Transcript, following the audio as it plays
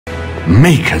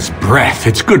Maker's breath,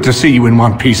 it's good to see you in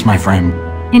one piece, my friend.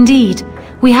 Indeed.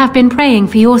 We have been praying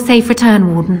for your safe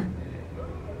return, Warden.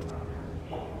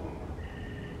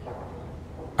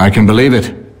 I can believe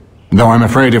it. Though I'm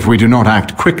afraid if we do not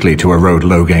act quickly to erode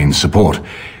Loghain's support,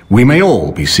 we may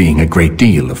all be seeing a great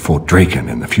deal of Fort Draken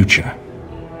in the future.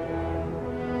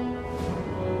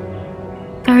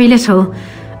 Very little.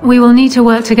 We will need to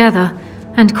work together,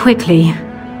 and quickly.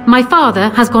 My father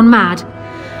has gone mad.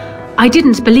 I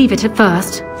didn't believe it at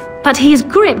first, but he is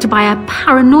gripped by a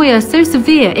paranoia so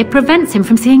severe it prevents him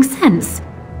from seeing sense.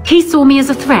 He saw me as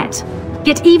a threat.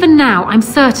 Yet even now, I'm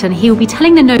certain he will be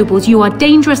telling the nobles you are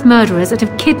dangerous murderers that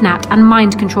have kidnapped and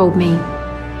mind-controlled me.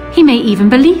 He may even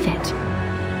believe it.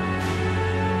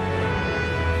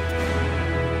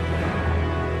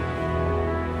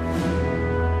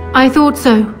 I thought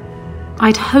so.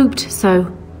 I'd hoped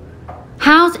so.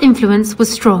 Howe's influence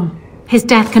was strong. His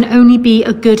death can only be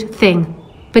a good thing.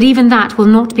 But even that will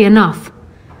not be enough.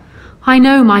 I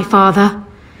know my father,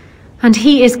 and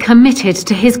he is committed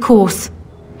to his course.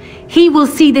 He will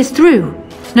see this through,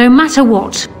 no matter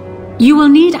what. You will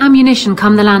need ammunition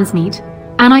come the Landsmeet,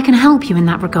 and I can help you in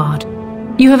that regard.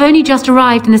 You have only just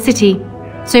arrived in the city,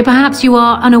 so perhaps you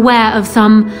are unaware of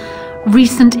some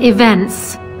recent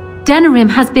events. Denerim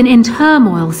has been in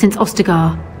turmoil since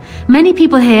Ostagar. Many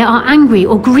people here are angry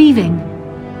or grieving.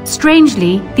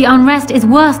 Strangely, the unrest is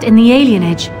worst in the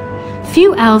alienage.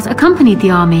 Few elves accompanied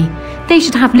the army. They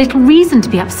should have little reason to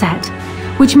be upset,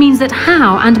 which means that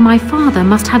How and my father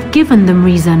must have given them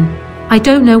reason. I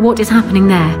don't know what is happening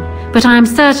there, but I am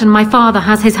certain my father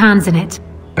has his hands in it.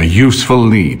 A useful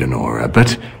lead, Anora,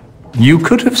 but you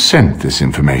could have sent this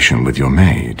information with your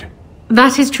maid.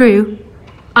 That is true.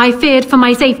 I feared for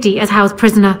my safety as How's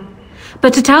prisoner.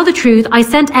 But to tell the truth, I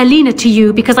sent Elena to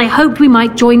you because I hoped we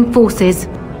might join forces.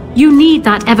 You need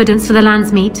that evidence for the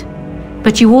Landsmeet,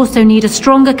 but you also need a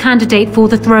stronger candidate for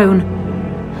the throne.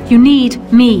 You need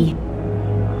me.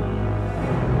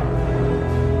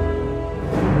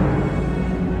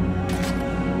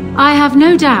 I have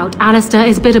no doubt Alistair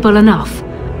is biddable enough,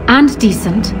 and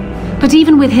decent, but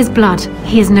even with his blood,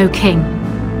 he is no king.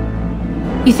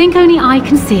 You think only I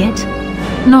can see it?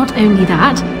 Not only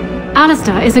that,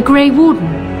 Alistair is a Grey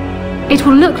Warden. It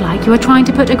will look like you are trying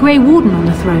to put a Grey Warden on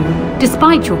the throne,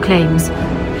 despite your claims.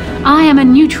 I am a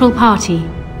neutral party,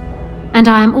 and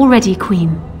I am already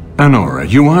Queen. Anora,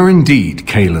 you are indeed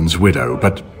Kaelin's widow,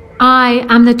 but... I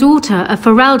am the daughter of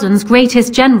Ferelden's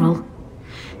greatest general.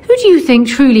 Who do you think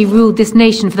truly ruled this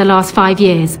nation for the last 5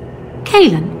 years?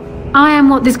 Kaelin. I am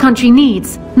what this country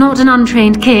needs, not an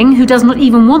untrained king who does not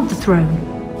even want the throne.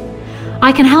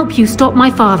 I can help you stop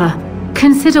my father.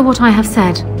 Consider what I have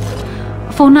said.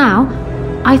 For now,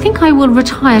 I think I will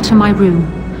retire to my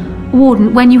room.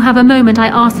 Warden, when you have a moment, I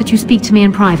ask that you speak to me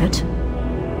in private.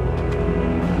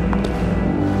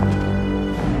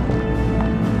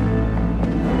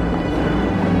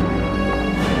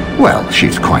 Well,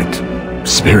 she's quite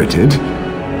spirited.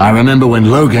 I remember when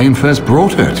Loghain first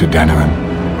brought her to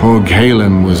Denerim. Poor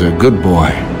Kaelin was a good boy,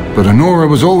 but Anora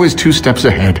was always 2 steps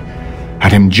ahead.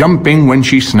 Had him jumping when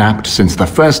she snapped since the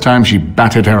first time she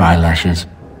batted her eyelashes.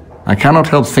 I cannot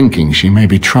help thinking she may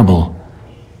be trouble,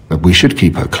 but we should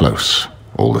keep her close,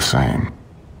 all the same.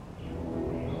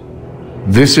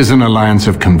 This is an alliance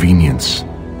of convenience.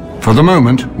 For the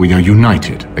moment, we are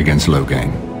united against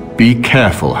Loghain. Be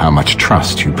careful how much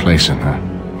trust you place in her.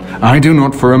 I do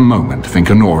not for a moment think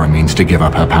Anora means to give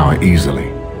up her power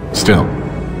easily. Still,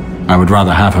 I would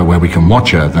rather have her where we can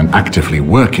watch her than actively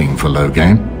working for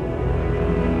Loghain.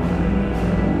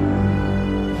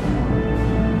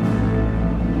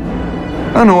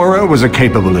 Anora was a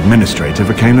capable administrator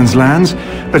for Kaelin's lands,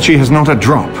 but she has not a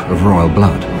drop of royal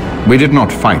blood. We did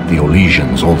not fight the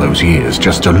Orlesians all those years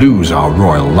just to lose our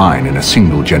royal line in a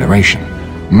single generation.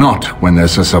 Not when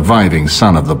there's a surviving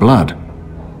son of the blood.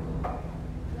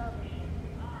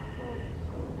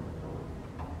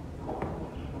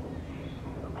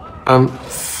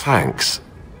 Thanks.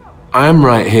 I am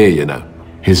right here, you know.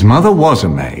 His mother was a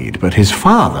maid, but his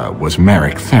father was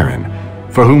Merrick Therin,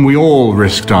 for whom we all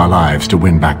risked our lives to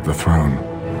win back the throne.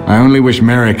 I only wish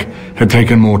Merrick had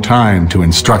taken more time to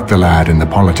instruct the lad in the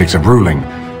politics of ruling.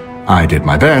 I did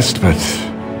my best, but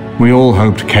we all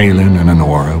hoped Kaelin and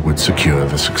Anora would secure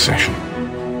the succession.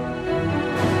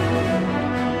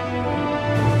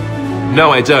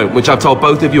 No, I don't, which I've told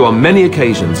both of you on many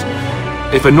occasions.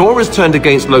 If Anora's turned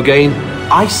against Loghain,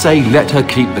 I say let her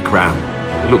keep the crown.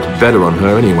 It looks better on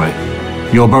her anyway.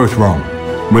 You're both wrong.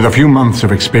 With a few months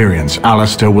of experience,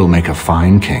 Alistair will make a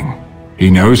fine king. He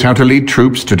knows how to lead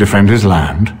troops to defend his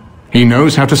land. He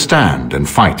knows how to stand and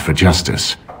fight for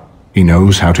justice. He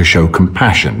knows how to show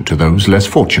compassion to those less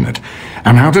fortunate,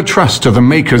 and how to trust to the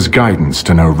Maker's guidance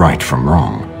to know right from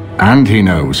wrong. And he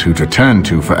knows who to turn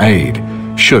to for aid,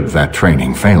 should that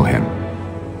training fail him.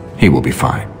 He will be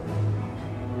fine.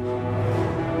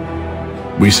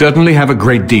 We certainly have a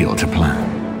great deal to plan.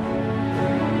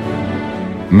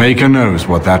 Maker knows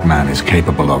what that man is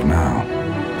capable of now.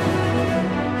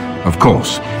 Of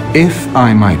course, if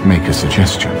I might make a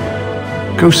suggestion,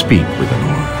 go speak with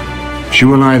Anora. She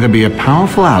will either be a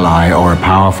powerful ally or a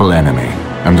powerful enemy,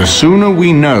 and the sooner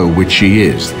we know which she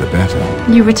is, the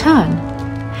better. You return?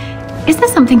 Is there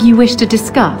something you wish to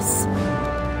discuss?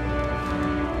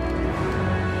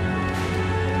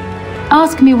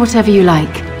 Ask me whatever you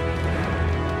like.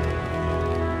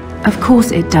 Of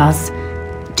course it does.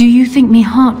 Do you think me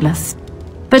heartless?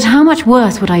 But how much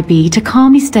worse would I be to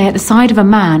calmly stay at the side of a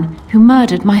man who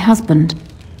murdered my husband?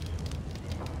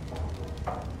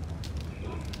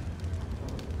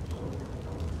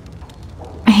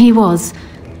 He was,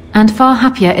 and far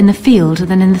happier in the field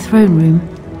than in the throne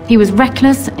room. He was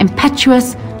reckless,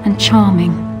 impetuous, and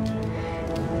charming.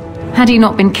 Had he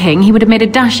not been king, he would have made a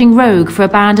dashing rogue for a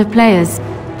band of players.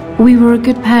 We were a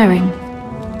good pairing.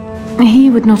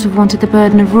 He would not have wanted the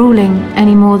burden of ruling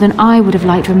any more than I would have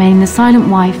liked remaining the silent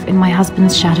wife in my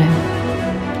husband's shadow.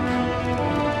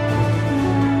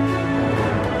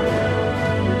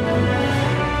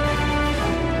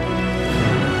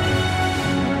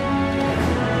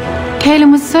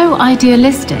 Cailan was so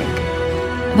idealistic.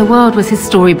 The world was his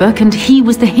storybook and he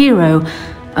was the hero.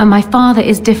 My father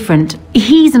is different.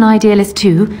 He's an idealist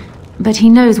too, but he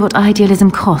knows what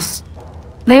idealism costs.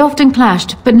 They often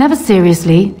clashed, but never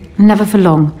seriously, never for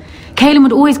long. Cailan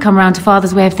would always come round to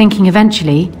Father's way of thinking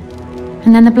eventually.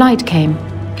 And then the Blight came.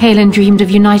 Cailan dreamed of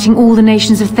uniting all the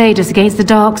nations of Thedas against the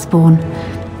Darkspawn.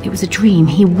 It was a dream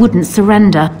he wouldn't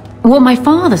surrender. What my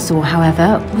father saw,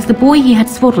 however, was the boy he had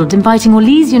swaddled inviting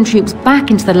Orlesian troops back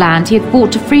into the land he had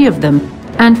fought to free of them.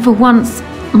 And for once,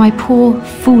 my poor,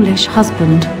 foolish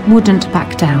husband wouldn't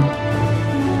back down.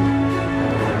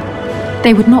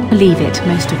 They would not believe it,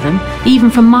 most of them,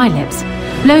 even from my lips.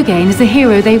 Loghain is the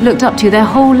hero they've looked up to their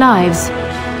whole lives.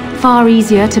 Far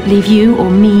easier to believe you or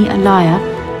me a liar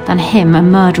than him a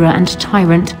murderer and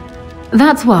tyrant.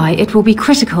 That's why it will be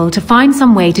critical to find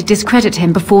some way to discredit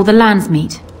him before the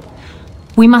Landsmeet.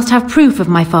 We must have proof of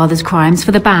my father's crimes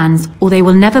for the bands, or they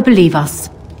will never believe us.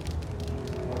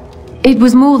 It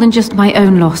was more than just my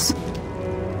own loss,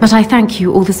 but I thank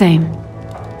you all the same.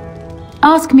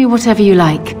 Ask me whatever you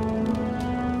like.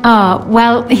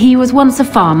 Well, he was once a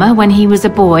farmer when he was a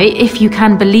boy, if you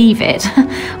can believe it.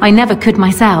 I never could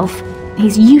myself.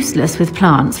 He's useless with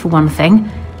plants, for one thing.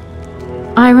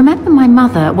 I remember my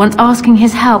mother once asking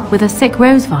his help with a sick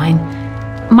rose vine.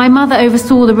 My mother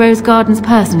oversaw the rose gardens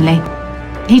personally.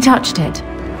 He touched it.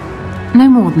 No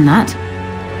more than that.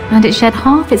 And it shed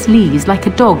half its leaves like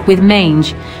a dog with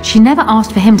mange. She never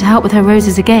asked for him to help with her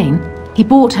roses again. He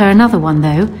bought her another one,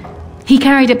 though. He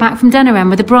carried it back from Denerim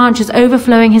with the branches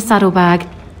overflowing his saddlebag.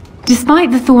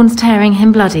 Despite the thorns tearing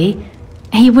him bloody,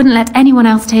 he wouldn't let anyone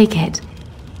else take it.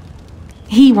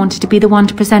 He wanted to be the one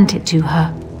to present it to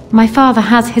her. My father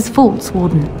has his faults,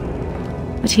 Warden,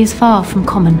 but he is far from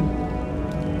common.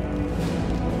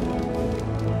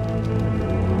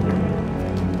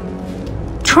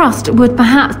 Trust would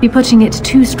perhaps be putting it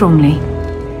too strongly.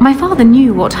 My father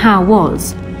knew what How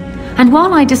was, and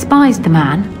while I despised the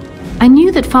man, I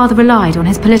knew that Father relied on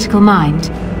his political mind.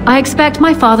 I expect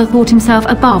my father thought himself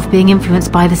above being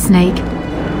influenced by the snake.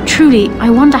 Truly, I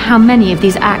wonder how many of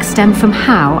these acts stem from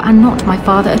How and not my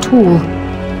father at all.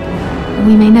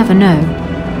 We may never know.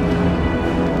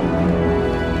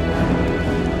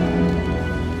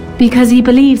 Because he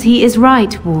believes he is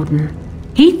right, Warden.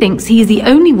 He thinks he is the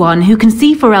only one who can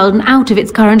see Ferelden out of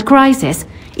its current crisis,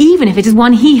 even if it is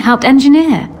one he helped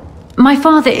engineer. My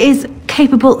father is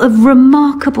capable of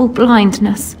remarkable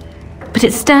blindness, but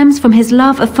it stems from his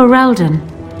love of Ferelden.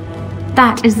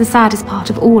 That is the saddest part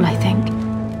of all, I think.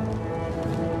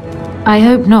 I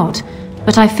hope not,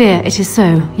 but I fear it is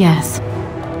so, yes.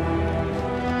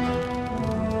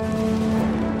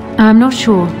 I'm not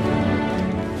sure.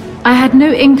 I had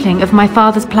no inkling of my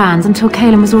father's plans until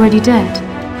Cailan was already dead.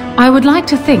 I would like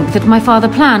to think that my father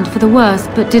planned for the worst,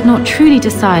 but did not truly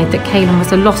decide that Cailan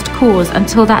was a lost cause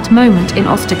until that moment in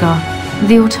Ostagar.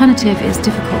 The alternative is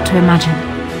difficult to imagine.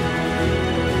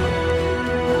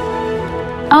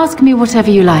 Ask me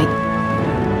whatever you like.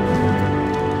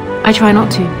 I try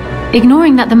not to,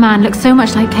 ignoring that the man looks so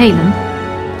much like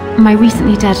Cailan, my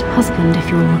recently dead husband, if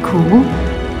you'll recall.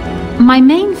 My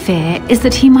main fear is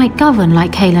that he might govern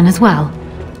like Cailan as well.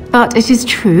 But it is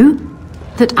true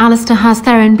that Alistair has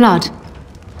Theron blood.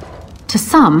 To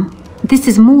some, this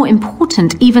is more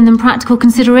important even than practical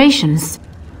considerations.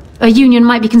 A union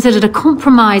might be considered a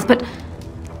compromise, but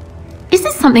is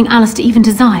this something Alistair even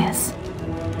desires?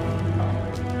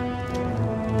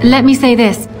 Let me say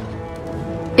this.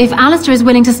 If Alistair is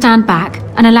willing to stand back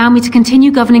and allow me to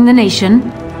continue governing the nation,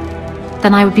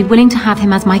 then I would be willing to have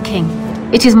him as my king.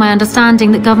 It is my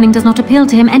understanding that governing does not appeal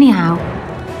to him anyhow.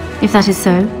 If that is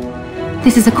so,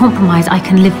 this is a compromise I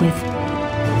can live with.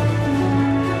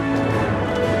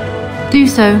 Do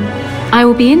so. I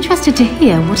will be interested to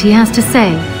hear what he has to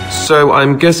say. So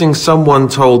I'm guessing someone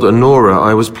told Anora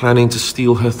I was planning to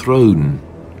steal her throne.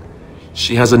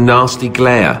 She has a nasty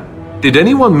glare. Did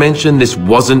anyone mention this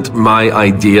wasn't my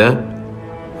idea?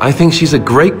 I think she's a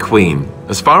great queen.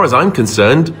 As far as I'm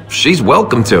concerned, she's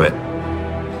welcome to it.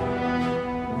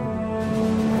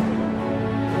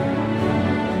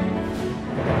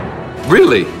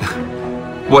 Really?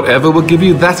 Whatever will give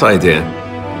you that idea?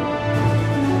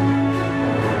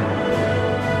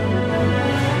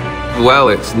 Well,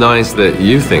 it's nice that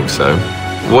you think so.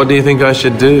 What do you think I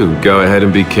should do? Go ahead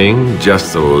and be king,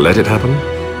 just to let it happen?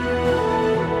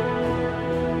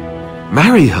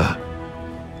 Marry her?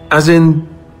 As in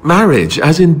marriage?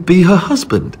 As in be her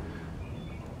husband?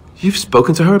 You've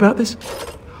spoken to her about this?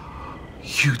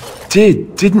 You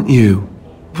did, didn't you?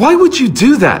 Why would you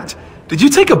do that? Did you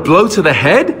take a blow to the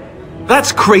head?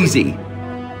 That's crazy.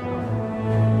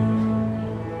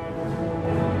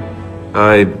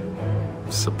 I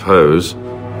suppose.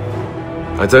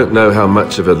 I don't know how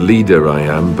much of a leader I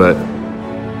am, but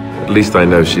at least I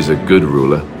know she's a good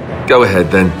ruler. Go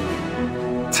ahead then.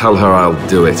 Tell her I'll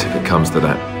do it if it comes to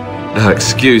that.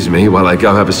 Excuse me while I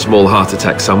go have a small heart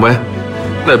attack somewhere.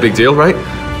 No big deal, right?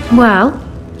 Well,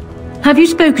 have you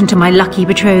spoken to my lucky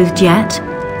betrothed yet?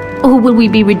 Or will we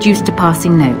be reduced to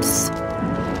passing notes?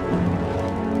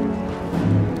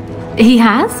 He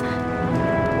has?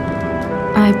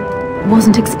 I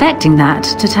wasn't expecting that,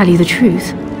 to tell you the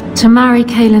truth. To marry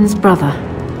Kaelin's brother.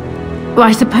 Well,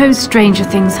 I suppose stranger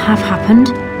things have happened.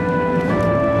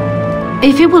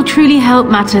 If it will truly help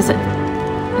matters...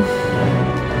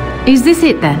 Is this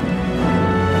it then?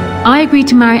 I agree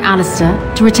to marry Alistair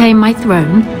to retain my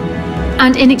throne,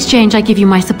 and in exchange I give you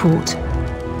my support.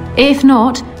 If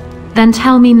not, then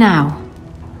tell me now.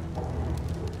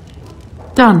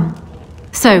 Done.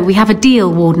 So, we have a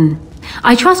deal, Warden.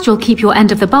 I trust you'll keep your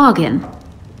end of the bargain.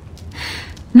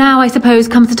 Now, I suppose,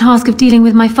 comes the task of dealing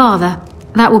with my father.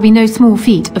 That will be no small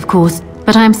feat, of course,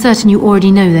 but I am certain you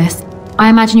already know this. I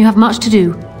imagine you have much to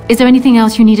do. Is there anything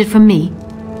else you needed from me?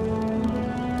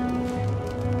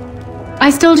 I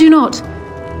still do not.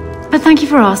 But thank you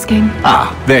for asking.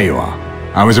 Ah, there you are.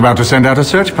 I was about to send out a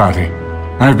search party.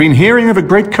 I've been hearing of a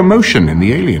great commotion in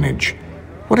the alienage.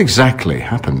 What exactly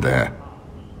happened there?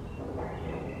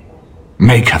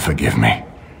 Make her forgive me.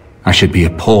 I should be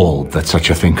appalled that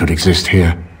such a thing could exist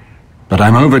here. But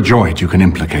I'm overjoyed you can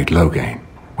implicate Loghain.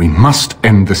 We must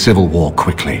end the civil war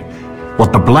quickly.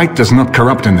 What the Blight does not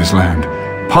corrupt in this land,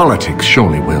 politics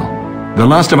surely will. The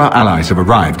last of our allies have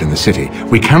arrived in the city.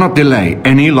 We cannot delay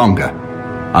any longer.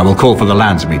 I will call for the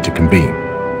Landsmeet to convene.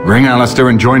 Bring Alistair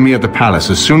and join me at the palace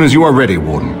as soon as you are ready,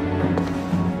 Warden.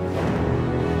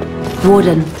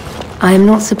 Warden, I am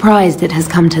not surprised it has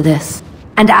come to this.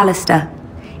 And Alistair,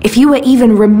 if you were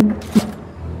even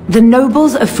the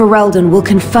nobles of Ferelden will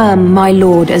confirm my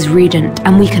lord as regent,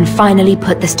 and we can finally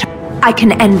put this to... I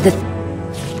can end the...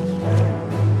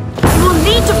 You will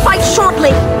need to fight shortly!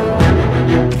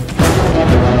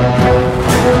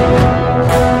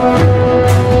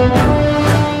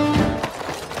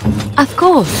 Of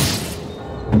course.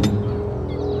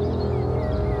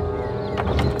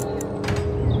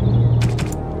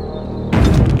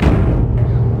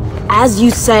 As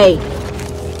you say.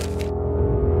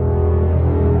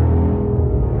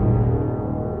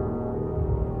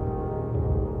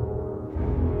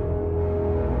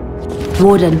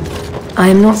 Warden, I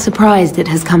am not surprised it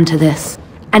has come to this.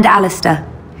 And Alistair,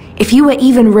 if you were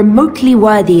even remotely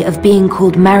worthy of being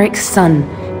called Marik's son,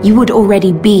 you would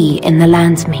already be in the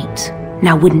Landsmeet,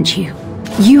 now wouldn't you?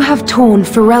 You have torn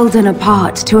Ferelden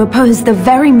apart to oppose the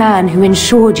very man who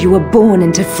ensured you were born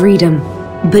into freedom.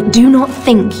 But do not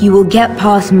think you will get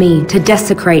past me to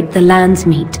desecrate the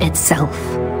Landsmeet itself.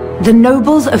 The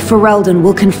nobles of Ferelden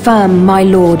will confirm my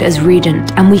lord as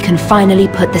regent, and we can finally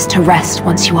put this to rest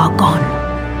once you are gone.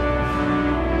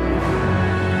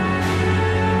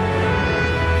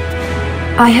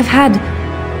 I have had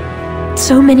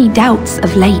so many doubts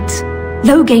of late.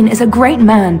 Loghain is a great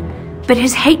man, but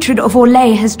his hatred of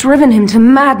Orlais has driven him to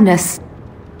madness.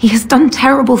 He has done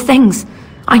terrible things,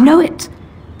 I know it,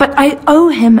 but I owe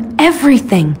him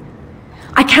everything.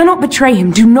 I cannot betray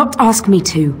him. Do not ask me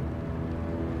to.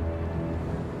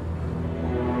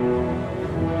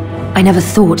 I never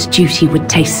thought duty would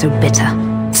taste so bitter.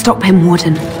 Stop him,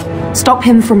 Warden. Stop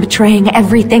him from betraying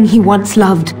everything he once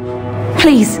loved.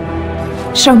 Please,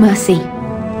 show mercy.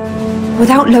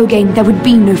 Without Loghain, there would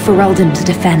be no Ferelden to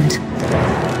defend.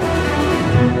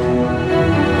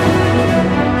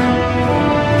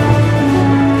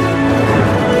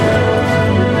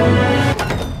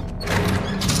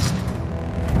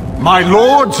 My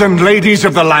lords and ladies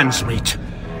of the Landsmeet,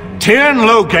 Tyrn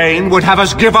Loghain would have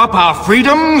us give up our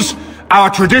freedoms, our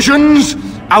traditions,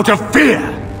 out of fear.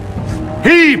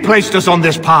 He placed us on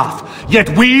this path,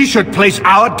 yet we should place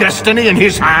our destiny in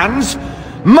his hands?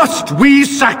 Must we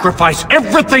sacrifice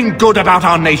everything good about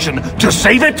our nation to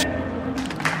save it?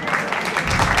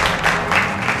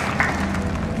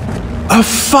 A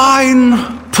fine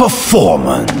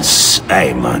performance,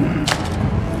 Aemon.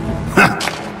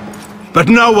 But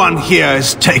no one here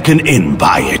is taken in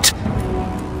by it.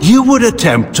 You would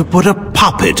attempt to put a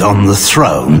puppet on the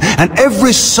throne, and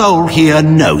every soul here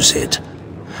knows it.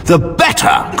 The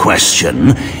better question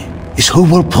is who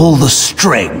will pull the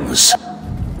strings.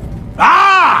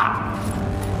 Ah!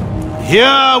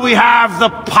 Here we have the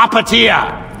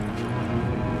puppeteer.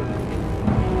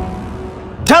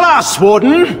 Tell us,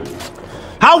 Warden,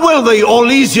 how will the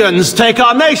Orlesians take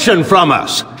our nation from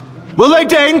us? Will they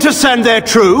deign to send their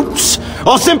troops,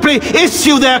 or simply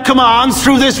issue their commands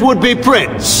through this would-be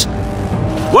prince?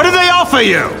 What do they offer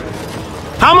you?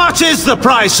 How much is the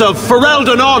price of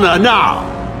Ferelden honor now?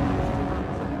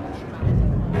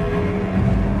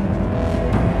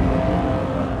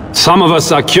 Some of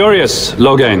us are curious,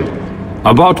 Loghain,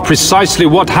 about precisely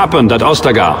what happened at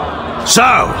Ostagar.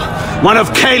 So, one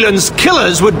of Cailan's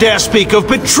killers would dare speak of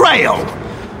betrayal.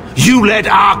 You led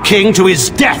our king to his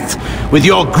death with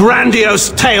your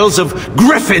grandiose tales of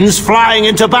griffins flying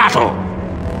into battle.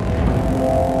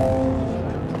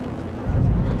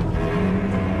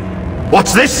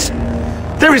 What's this?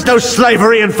 There is no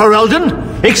slavery in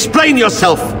Ferelden. Explain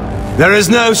yourself. There is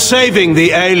no saving the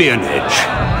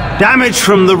alienage. Damage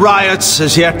from the riots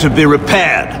has yet to be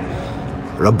repaired.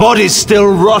 There are bodies still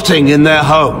rotting in their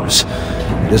homes.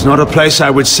 It is not a place I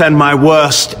would send my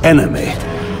worst enemy.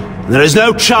 There is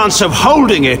no chance of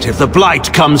holding it if the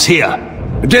Blight comes here.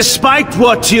 Despite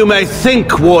what you may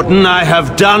think, Warden, I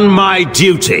have done my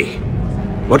duty.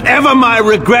 Whatever my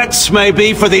regrets may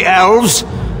be for the elves,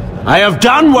 I have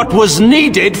done what was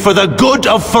needed for the good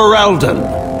of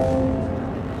Ferelden.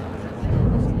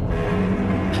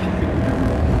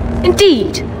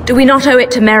 Indeed. Do we not owe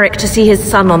it to Merrick to see his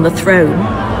son on the throne?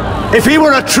 If he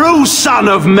were a true son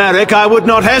of Merrick, I would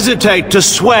not hesitate to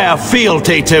swear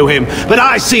fealty to him. But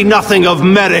I see nothing of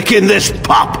Merrick in this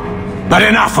pup. But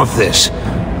enough of this.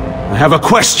 I have a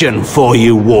question for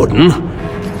you, Warden.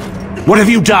 What have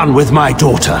you done with my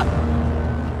daughter?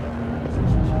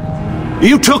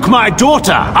 You took my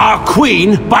daughter, our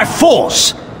queen, by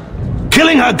force,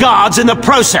 killing her guards in the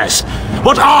process.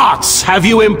 What arts have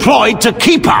you employed to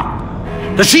keep her?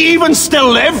 Does she even still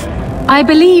live? I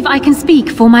believe I can speak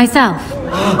for myself.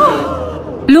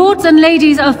 Lords and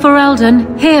ladies of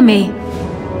Ferelden, hear me.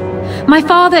 My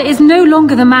father is no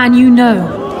longer the man you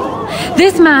know.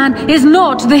 This man is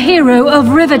not the hero of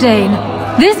Riverdane.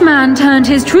 This man turned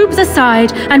his troops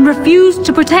aside and refused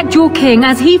to protect your king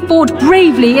as he fought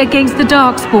bravely against the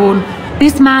Darkspawn.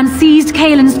 This man seized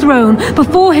Cailan's throne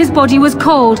before his body was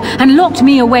cold and locked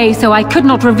me away so I could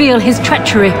not reveal his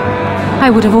treachery. I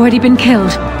would have already been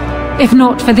killed, if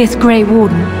not for this Grey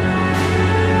Warden.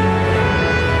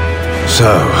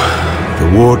 So,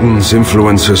 the Warden's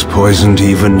influence has poisoned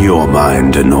even your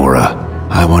mind, Anora.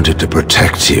 I wanted to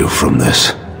protect you from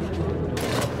this.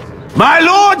 My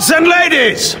lords and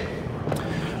ladies!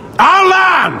 Our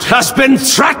land has been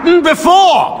threatened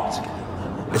before!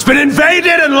 It's been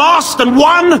invaded and lost and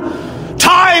won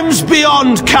times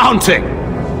beyond counting.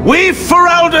 We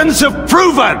Fereldans have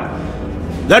proven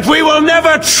that we will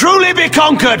never truly be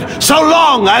conquered so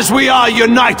long as we are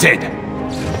united.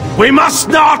 We must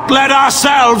not let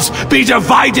ourselves be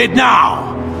divided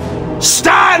now.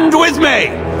 Stand with me,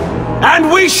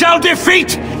 and we shall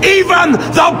defeat even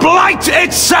the Blight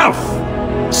itself!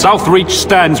 Southreach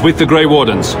stands with the Grey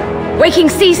Wardens. Waking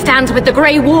Sea stands with the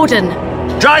Grey Warden.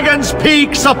 Dragon's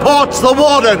Peak supports the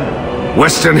Warden.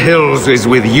 Western Hills is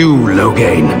with you,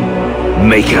 Loghain.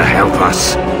 Make her help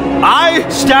us. I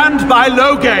stand by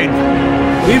Loghain.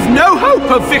 We've no hope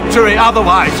of victory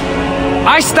otherwise.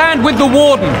 I stand with the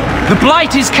Warden. The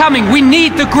Blight is coming. We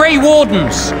need the Grey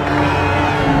Wardens.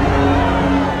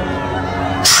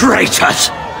 Traitors!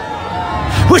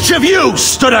 Which of you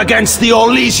stood against the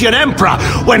Orlesian Emperor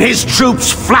when his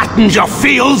troops flattened your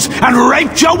fields and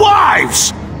raped your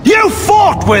wives? You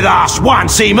fought with us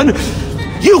once, Eamon.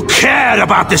 You cared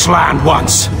about this land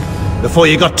once. Before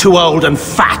you got too old and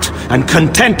fat and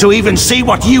content to even see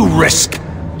what you risk.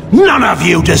 None of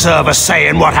you deserve a say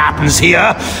in what happens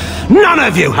here. None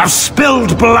of you have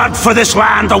spilled blood for this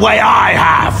land the way I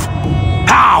have.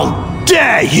 How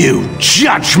dare you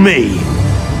judge me?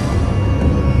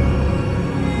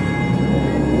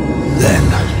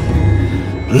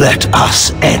 Then, let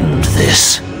us end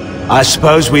this. I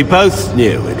suppose we both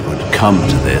knew it would come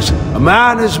to this. A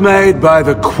man is made by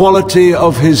the quality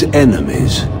of his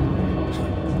enemies.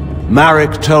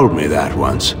 Marek told me that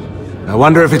once. I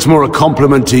wonder if it's more a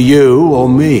compliment to you or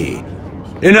me.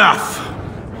 Enough!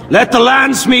 Let the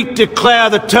Landsmeet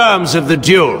declare the terms of the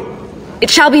duel.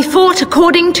 It shall be fought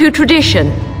according to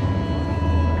tradition.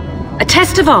 A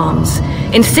test of arms,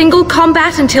 in single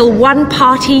combat until one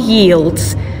party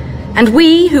yields. And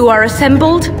we, who are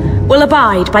assembled, will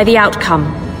abide by the outcome.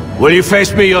 Will you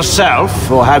face me yourself,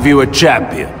 or have you a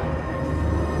champion?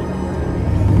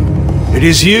 It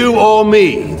is you or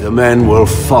me the men will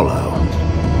follow.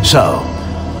 So,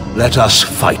 let us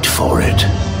fight for it.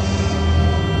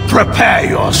 Prepare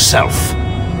yourself.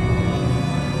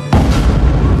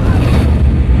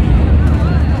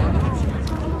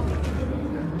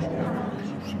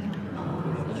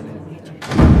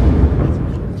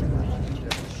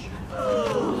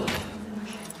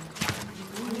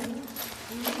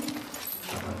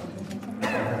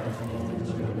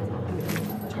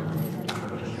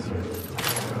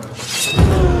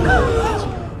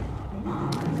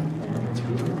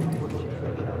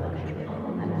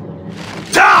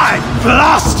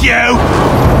 Blast you!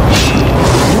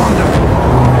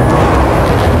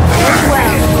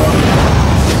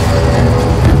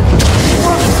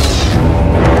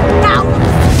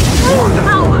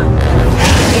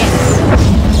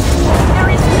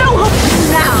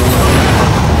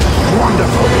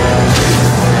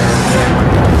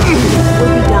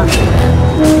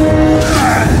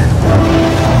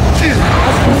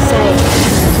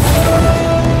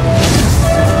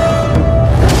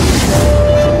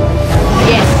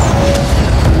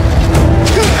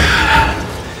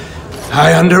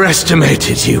 I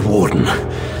underestimated you, Warden.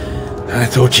 I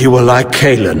thought you were like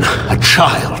Kalen, a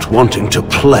child wanting to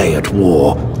play at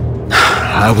war.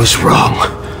 I was wrong.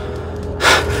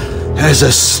 There's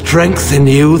a strength in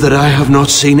you that I have not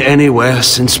seen anywhere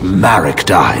since Marek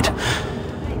died.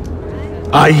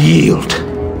 I yield.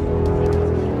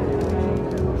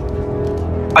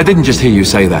 I didn't just hear you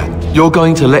say that. You're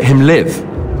going to let him live?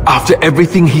 After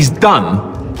everything he's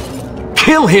done?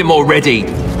 Kill him already!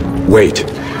 Wait.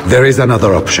 There is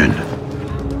another option.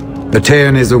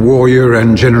 Batean is a warrior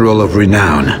and general of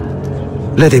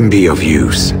renown. Let him be of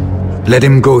use. Let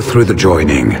him go through the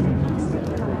joining.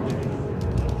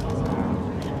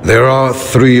 There are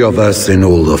 3 of us in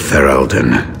all of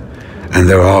Ferelden, and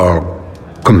there are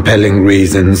compelling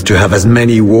reasons to have as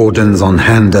many wardens on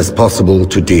hand as possible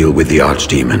to deal with the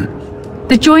Archdemon.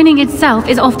 The joining itself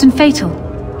is often fatal,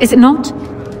 is it not?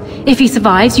 If he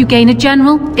survives, you gain a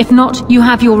general. If not, you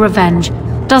have your revenge.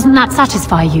 Doesn't that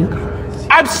satisfy you?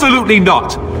 Absolutely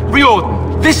not!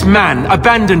 Riordan, this man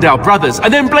abandoned our brothers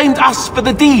and then blamed us for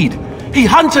the deed. He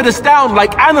hunted us down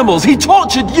like animals. He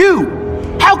tortured you!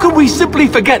 How can we simply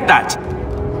forget that?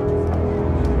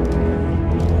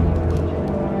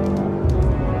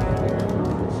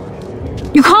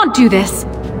 You can't do this.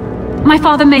 My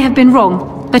father may have been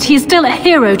wrong, but he is still a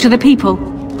hero to the people.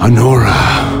 Anora.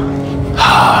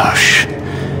 Hush.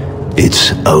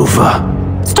 It's over.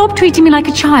 Stop treating me like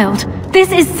a child.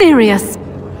 This is serious.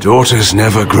 Daughters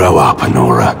never grow up,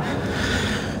 Anora.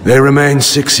 They remain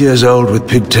 6 years old with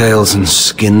pigtails and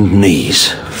skinned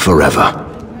knees forever.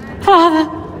 Father.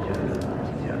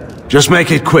 Just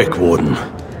make it quick, Warden.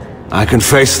 I can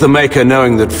face the Maker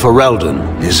knowing that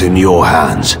Ferelden is in your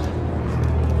hands.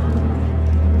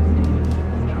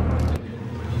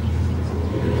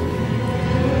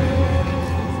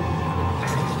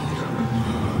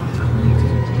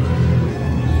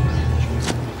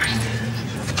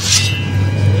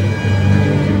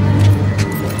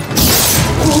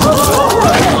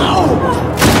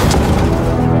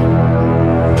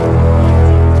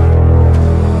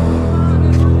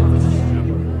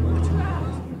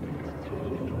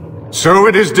 So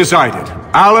it is decided.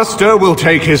 Alistair will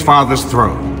take his father's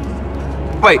throne.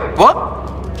 Wait, what?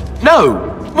 No!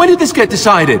 When did this get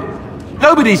decided?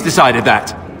 Nobody's decided that.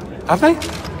 Have they?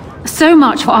 So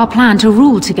much for our plan to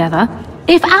rule together.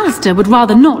 If Alistair would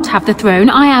rather not have the throne,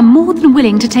 I am more than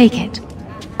willing to take it.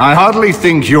 I hardly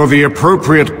think you're the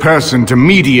appropriate person to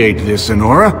mediate this,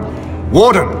 Anora.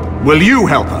 Warden, will you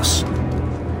help us?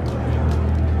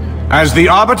 As the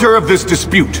arbiter of this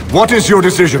dispute, what is your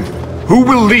decision? Who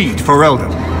will lead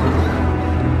Ferelden?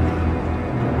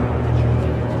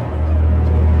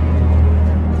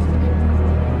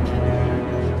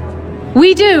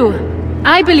 We do.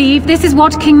 I believe this is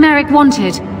what King Merrick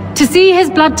wanted. To see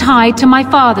his blood tied to my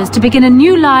father's to begin a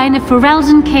new line of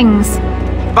Ferelden kings.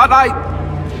 But I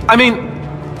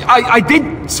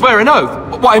did swear an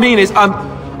oath. What I mean is,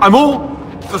 I'm all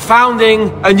for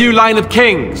founding a new line of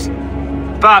kings.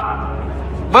 But,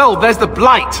 well, there's the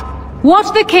Blight.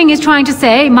 What the king is trying to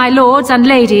say, my lords and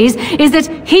ladies, is that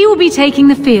he will be taking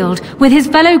the field with his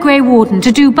fellow Grey Warden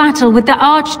to do battle with the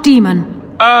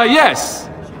Archdemon. Yes.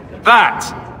 That.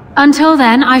 Until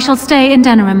then, I shall stay in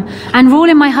Denerim and rule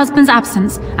in my husband's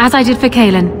absence, as I did for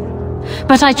Kaelin.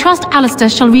 But I trust Alistair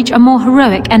shall reach a more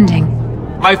heroic ending.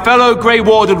 My fellow Grey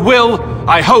Warden will,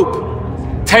 I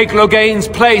hope, take Loghain's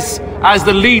place as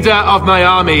the leader of my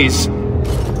armies.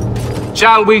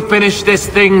 Shall we finish this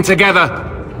thing together?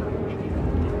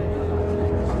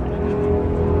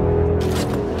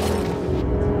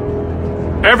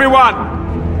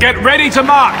 Everyone, get ready to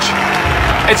march!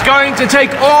 It's going to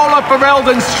take all of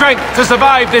Ferelden's strength to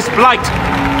survive this blight.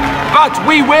 But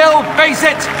we will face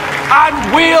it,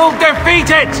 and we'll defeat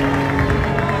it!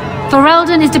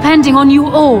 Ferelden is depending on you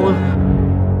all.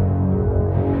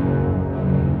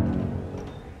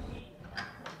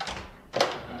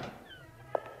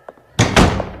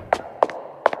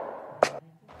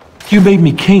 You made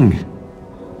me king.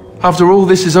 After all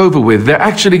this is over with, they're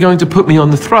actually going to put me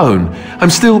on the throne. I'm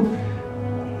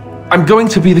going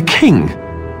to be the king.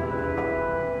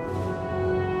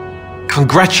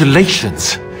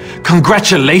 Congratulations!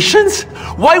 Congratulations?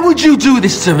 Why would you do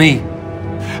this to me?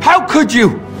 How could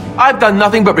you? I've done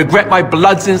nothing but regret my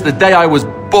blood since the day I was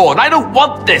born. I don't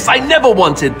want this. I never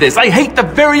wanted this. I hate the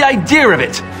very idea of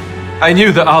it. I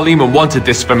knew that Al-Eamon wanted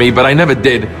this for me, but I never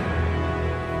did.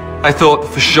 I thought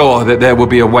for sure that there would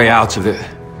be a way out of it.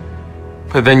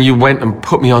 But then you went and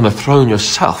put me on the throne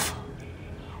yourself.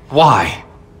 Why?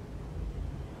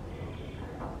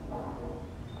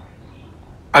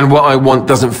 And what I want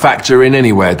doesn't factor in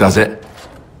anywhere, does it?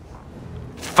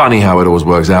 Funny how it always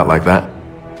works out like that.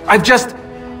 I've just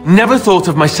never thought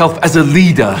of myself as a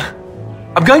leader.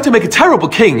 I'm going to make a terrible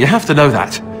king, you have to know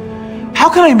that. How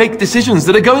can I make decisions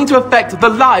that are going to affect the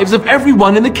lives of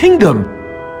everyone in the kingdom?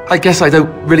 I guess I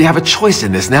don't really have a choice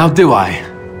in this now, do I?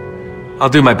 I'll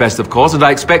do my best, of course, and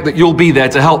I expect that you'll be there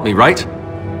to help me, right?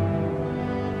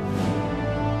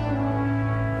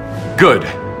 Good.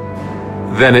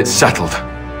 Then it's settled.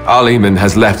 Al-Eamon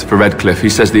has left for Redcliffe. He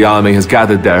says the army has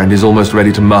gathered there and is almost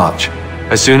ready to march.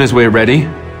 As soon as we're ready,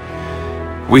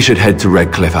 we should head to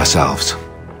Redcliffe ourselves.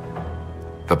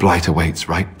 The Blight awaits,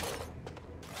 right?